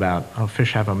know about,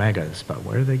 fish have omegas, but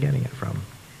where are they getting it from?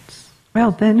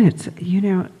 Well, then it's,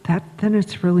 then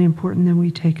it's really important that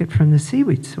we take it from the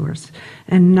seaweed source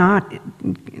and not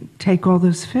take all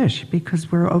those fish, because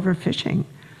we're overfishing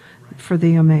for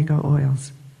the omega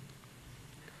oils.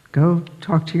 Go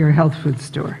talk to your health food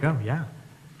store. Oh, yeah.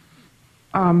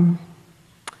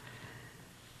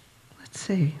 Let's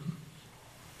see.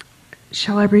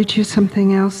 Shall I read you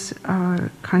something else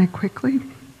kind of quickly?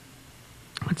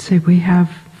 Let's see, we have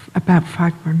about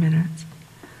 5 more minutes.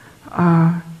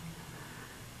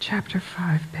 Chapter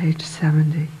 5, page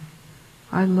 70.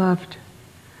 I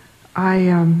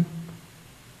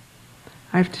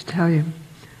have to tell you,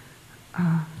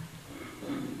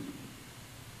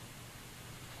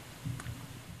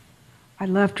 I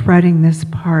loved writing this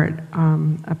part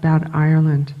about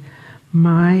Ireland.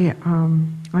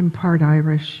 I'm part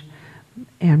Irish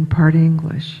and part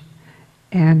English,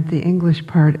 and the English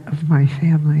part of my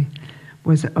family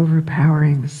was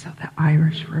overpowering, so the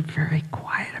Irish were very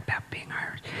quiet about being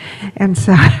Irish. And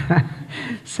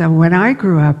so when I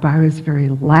grew up, I was very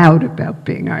loud about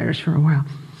being Irish for a while.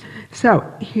 So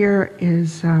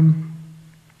here's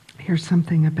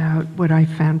something about what I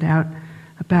found out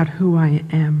about who I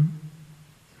am.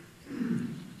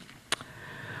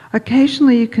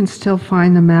 Occasionally you can still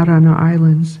find them out on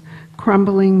islands,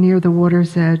 crumbling near the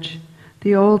water's edge,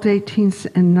 the old 18th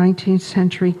and 19th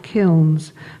century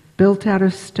kilns built out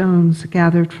of stones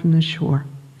gathered from the shore.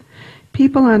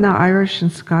 People on the Irish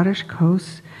and Scottish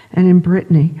coasts and in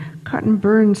Brittany cut and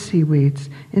burned seaweeds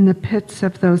in the pits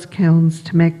of those kilns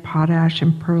to make potash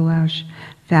and pearl ash,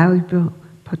 valuable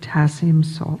potassium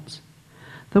salts.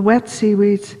 The wet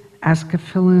seaweeds,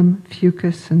 Ascophyllum,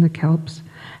 Fucus, and the kelps,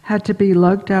 had to be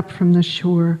lugged up from the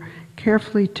shore,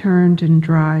 carefully turned and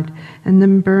dried, and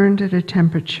then burned at a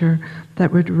temperature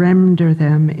that would render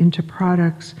them into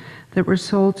products that were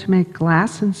sold to make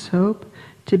glass and soap,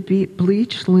 to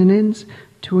bleach linens,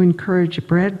 to encourage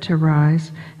bread to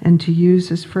rise, and to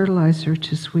use as fertilizer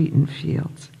to sweeten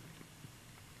fields.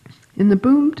 In the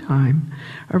boom time,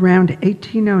 around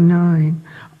 1809,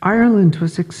 Ireland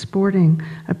was exporting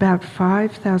about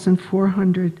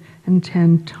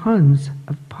 5,410 tons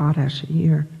of potash a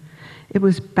year. It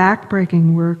was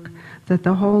backbreaking work that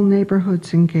the whole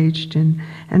neighborhoods engaged in,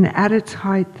 and at its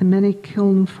height, the many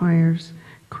kiln fires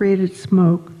created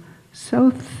smoke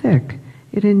so thick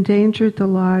it endangered the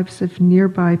lives of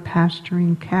nearby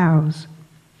pasturing cows.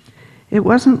 It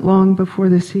wasn't long before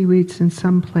the seaweeds in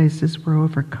some places were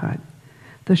overcut,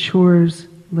 the shores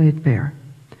laid bare.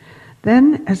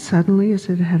 Then, as suddenly as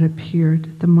it had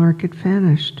appeared, the market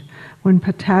vanished when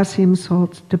potassium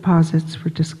salt deposits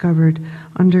were discovered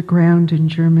underground in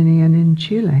Germany and in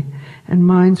Chile, and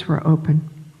mines were opened.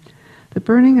 The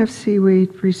burning of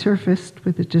seaweed resurfaced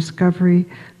with the discovery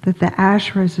that the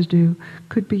ash residue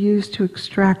could be used to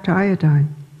extract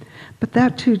iodine, but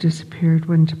that too disappeared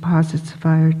when deposits of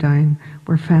iodine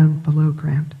were found below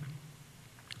ground.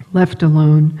 Left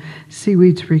alone,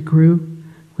 seaweeds regrew,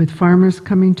 with farmers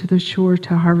coming to the shore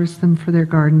to harvest them for their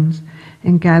gardens,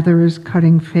 and gatherers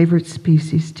cutting favorite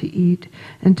species to eat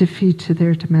and to feed to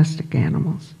their domestic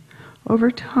animals. Over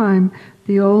time,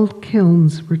 the old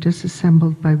kilns were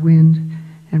disassembled by wind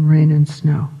and rain and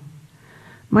snow.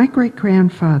 My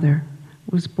great-grandfather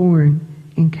was born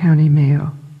in County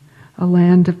Mayo, a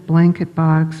land of blanket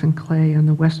bogs and clay on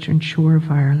the western shore of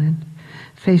Ireland,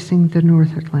 facing the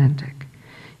North Atlantic.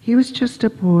 He was just a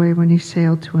boy when he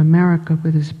sailed to America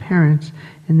with his parents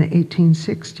in the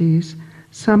 1860s.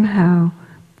 Somehow,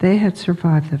 they had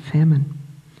survived the famine.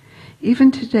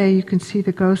 Even today, you can see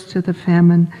the ghosts of the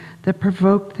famine that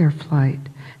provoked their flight,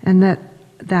 and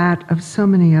that of so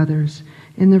many others,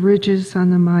 in the ridges on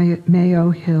the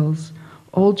Mayo Hills,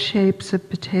 old shapes of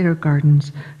potato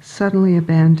gardens suddenly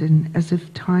abandoned as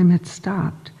if time had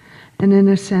stopped, and in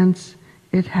a sense,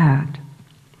 it had.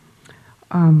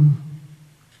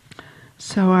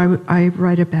 So I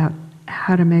write about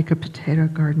how to make a potato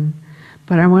garden,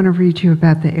 but I want to read you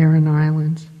about the Aran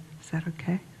Islands. Is that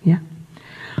okay? Yeah.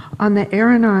 On the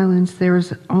Aran Islands, there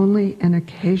is only an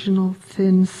occasional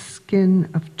thin skin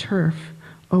of turf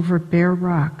over bare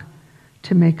rock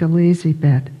to make a lazy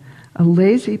bed. A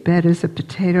lazy bed is a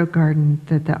potato garden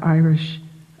that the Irish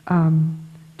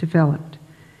developed,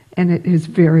 and it is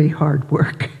very hard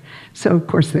work. So, of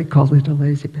course, they called it a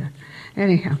lazy bed.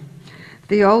 Anyhow,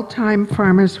 the old-time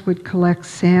farmers would collect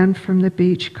sand from the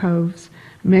beach coves,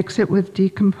 mix it with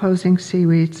decomposing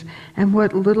seaweeds and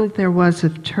what little there was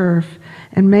of turf,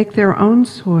 and make their own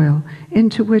soil,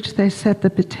 into which they set the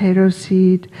potato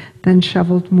seed, then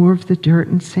shoveled more of the dirt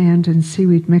and sand and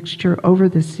seaweed mixture over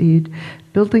the seed,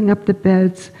 building up the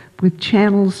beds with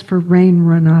channels for rain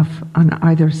runoff on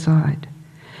either side.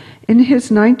 In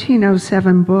his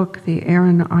 1907 book, The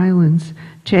Aran Islands,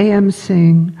 J.M.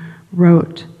 Singh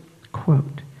wrote,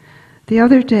 quote, "The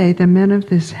other day the men of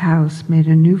this house made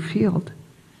a new field.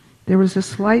 There was a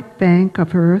slight bank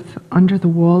of earth under the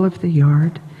wall of the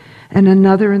yard, and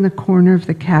another in the corner of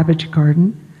the cabbage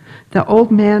garden. The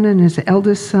old man and his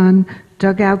eldest son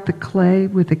dug out the clay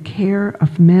with the care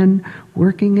of men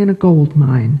working in a gold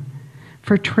mine,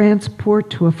 for transport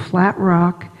to a flat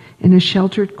rock in a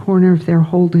sheltered corner of their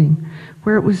holding,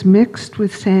 where it was mixed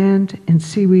with sand and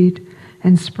seaweed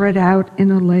and spread out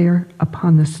in a layer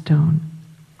upon the stone."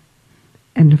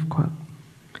 End of quote.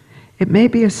 It may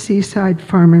be a seaside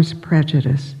farmer's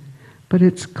prejudice, but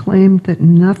it's claimed that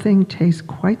nothing tastes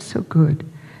quite so good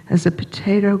as a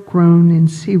potato grown in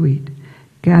seaweed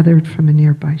gathered from a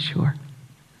nearby shore.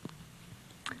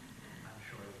 I'm not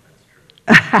sure if that's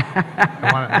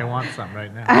true. I want some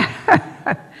right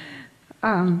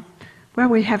now. Well,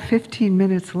 we have 15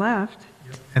 minutes left.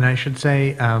 And I should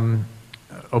say,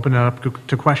 open it up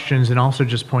to questions, and also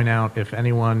just point out if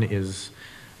anyone is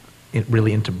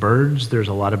really into birds, there's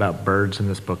a lot about birds in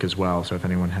this book as well. So if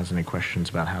anyone has any questions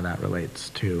about how that relates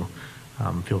to,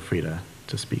 feel free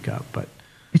to speak up. But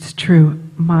It's true.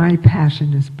 My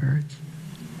passion is birds.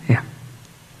 Yeah.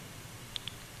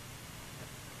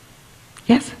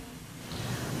 Yes?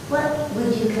 What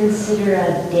would you consider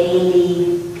a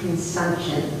daily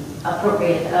consumption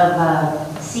appropriate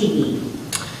of seaweed?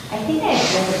 I think I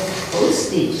read a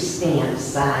postage stamp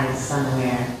size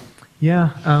somewhere.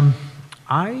 yeah,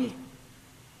 I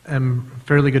am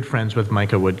fairly good friends with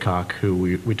Micah Woodcock, who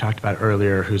we talked about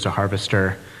earlier, who's a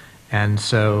harvester. And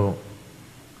so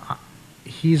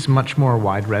he's much more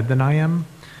wide-read than I am,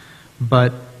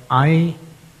 but I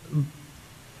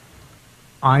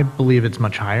believe it's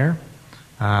much higher.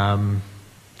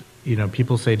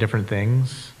 People say different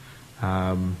things.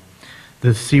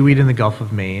 The seaweed in the Gulf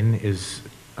of Maine is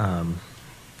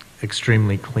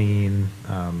extremely clean.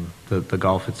 The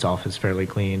Gulf itself is fairly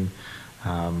clean.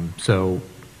 So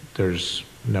there's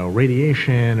no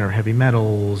radiation or heavy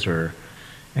metals or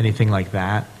anything like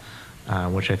that,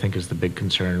 which I think is the big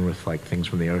concern with like things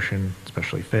from the ocean,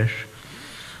 especially fish.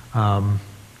 And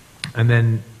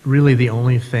then really the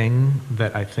only thing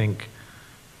that I think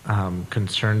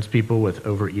concerns people with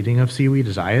overeating of seaweed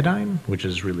is iodine, which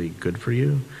is really good for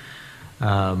you.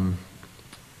 And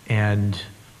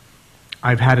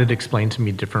I've had it explained to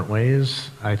me different ways.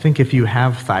 I think if you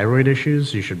have thyroid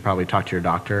issues, you should probably talk to your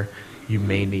doctor. You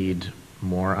may need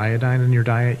more iodine in your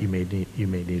diet. You may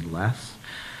need less.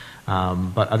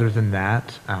 But other than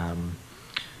that,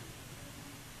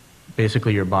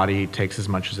 basically your body takes as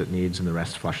much as it needs and the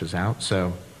rest flushes out.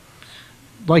 So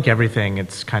like everything,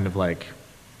 it's kind of like,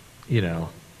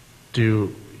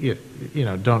 don't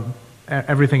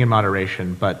everything in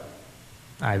moderation. But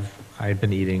I've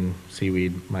been eating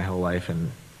seaweed my whole life,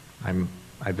 and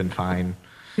I've been fine.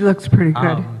 He looks pretty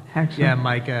good, actually. Yeah,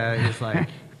 Micah is like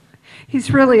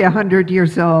he's really 100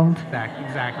 years old.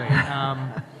 exactly.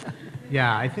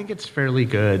 Yeah, I think it's fairly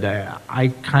good.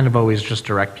 I kind of always just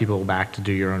direct people back to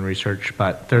do your own research,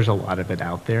 but there's a lot of it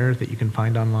out there that you can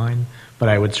find online. But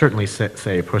I would certainly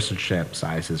say postage stamp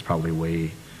size is probably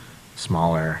way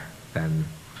smaller than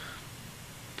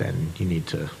you need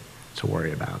to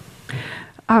worry about.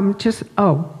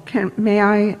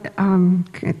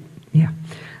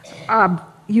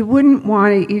 You wouldn't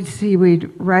want to eat seaweed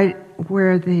right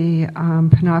where the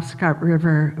Penobscot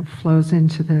River flows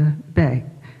into the bay,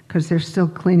 because they're still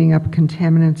cleaning up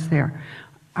contaminants there.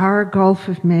 Our Gulf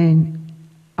of Maine,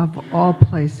 of all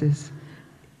places,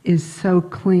 is so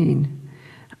clean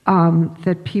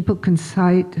that people can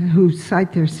who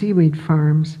cite their seaweed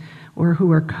farms or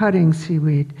who are cutting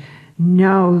seaweed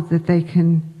know that they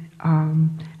can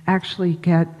actually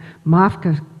get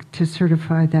MAFCA to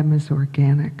certify them as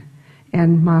organic.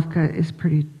 And MAFCA is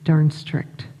pretty darn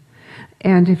strict.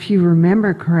 And if you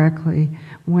remember correctly,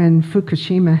 when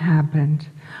Fukushima happened,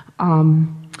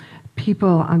 people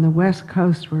on the West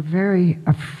Coast were very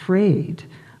afraid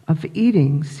of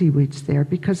eating seaweeds there,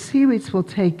 because seaweeds will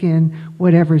take in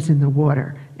whatever's in the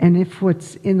water. And if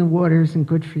what's in the water isn't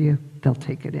good for you, they'll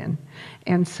take it in.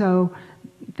 And so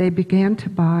they began to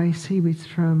buy seaweeds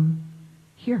from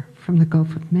here, from the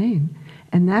Gulf of Maine.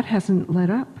 And that hasn't let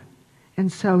up.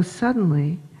 And so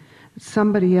suddenly,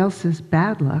 somebody else's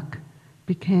bad luck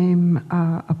became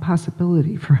a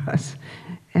possibility for us.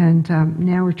 And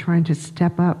now we're trying to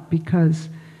step up, because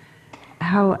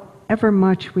however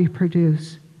much we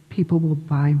produce, people will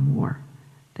buy more.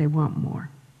 They want more.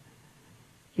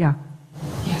 Yeah.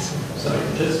 Yes. Sorry,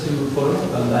 just to follow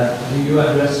up on that, do you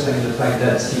address the fact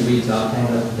that seaweeds are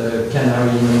kind of the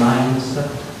canary in the mine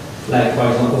stuff? Like, for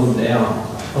example, there are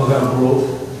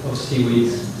overgrowth of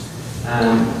seaweeds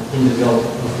in the Gulf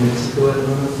of Mexico at the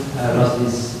moment. A lot of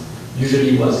this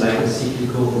usually was like a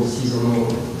cyclical, seasonal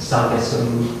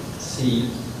sargassum sea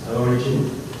origin.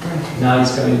 Right. Now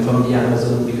it's coming from the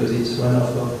Amazon because it's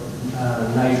runoff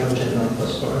of nitrogen and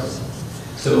phosphorus.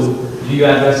 So do you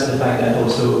address the fact that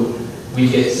also we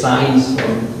get signs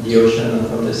from the ocean and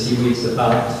from the seaweeds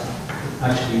about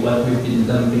actually what we've been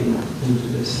dumping into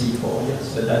the sea for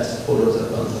years? But that follows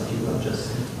up on what you were just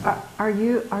saying.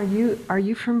 Are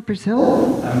you from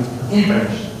Brazil? I'm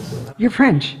French. So. You're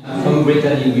French. I'm from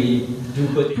Brittany. We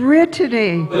do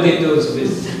Brittany. Potatoes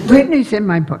with. Brittany's in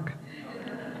my book.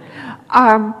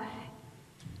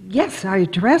 Yes, I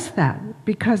address that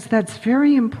because that's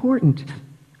very important,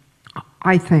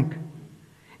 I think.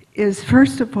 Is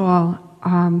first of all,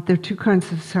 there are two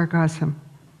kinds of sargassum.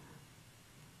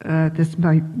 This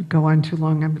might go on too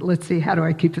long. Let's see, how do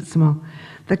I keep it small?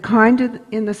 The kind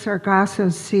in the Sargasso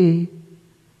Sea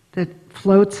that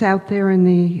floats out there in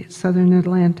the southern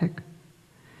Atlantic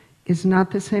is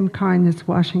not the same kind that's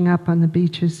washing up on the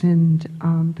beaches in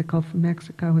the Gulf of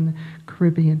Mexico and the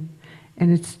Caribbean.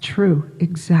 And it's true,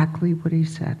 exactly what he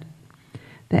said.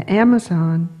 The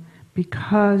Amazon,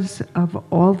 because of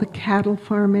all the cattle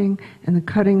farming and the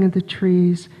cutting of the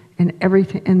trees and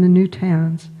everything, and the new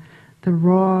towns, the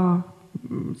raw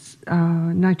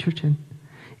nitrogen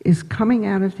is coming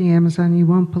out of the Amazon. You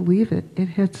won't believe it. It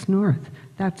heads north.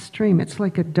 That stream, it's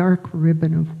like a dark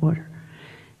ribbon of water.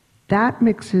 That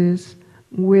mixes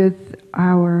with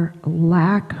our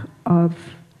lack of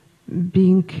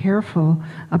being careful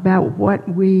about what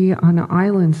we on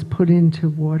islands put into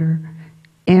water,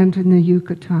 and in the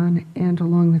Yucatan and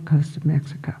along the coast of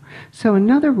Mexico. So in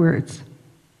other words,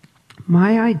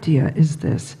 my idea is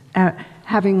this,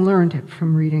 having learned it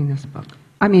from reading this book.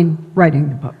 I mean, writing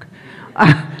the book.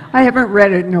 I haven't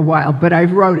read it in a while, but I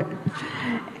wrote it.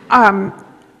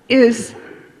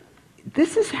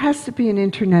 Has to be an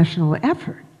international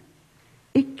effort.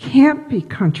 It can't be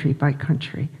country by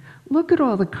country. Look at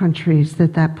all the countries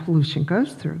that pollution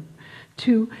goes through.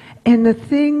 And the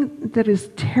thing that is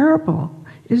terrible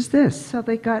is this. So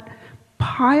they got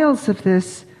piles of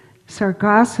this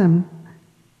sargassum.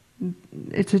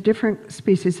 It's a different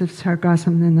species of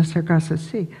sargassum than the Sargasso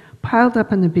Sea, piled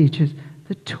up on the beaches.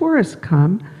 The tourists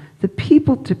come, the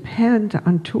people depend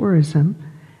on tourism,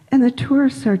 and the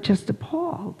tourists are just appalled.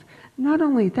 not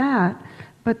only that,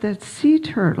 but that sea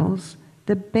turtles,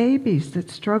 the babies that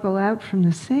struggle out from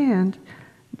the sand,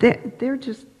 they're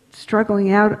just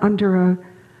struggling out under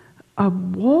a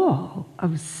wall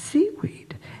of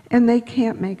seaweed, and they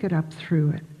can't make it up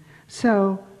through it.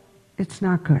 So it's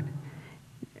not good.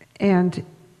 And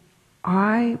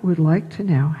I would like to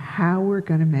know how we're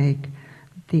going to make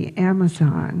the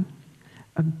Amazon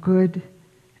a good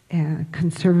and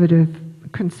conservative,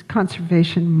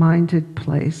 conservation-minded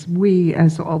place, we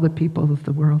as all the people of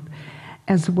the world,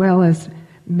 as well as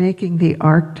making the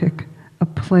Arctic a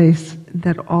place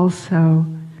that also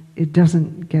it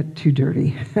doesn't get too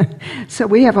dirty. So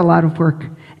we have a lot of work,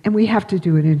 and we have to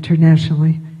do it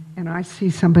internationally. And I see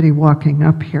somebody walking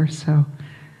up here, so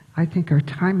I think our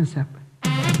time is up.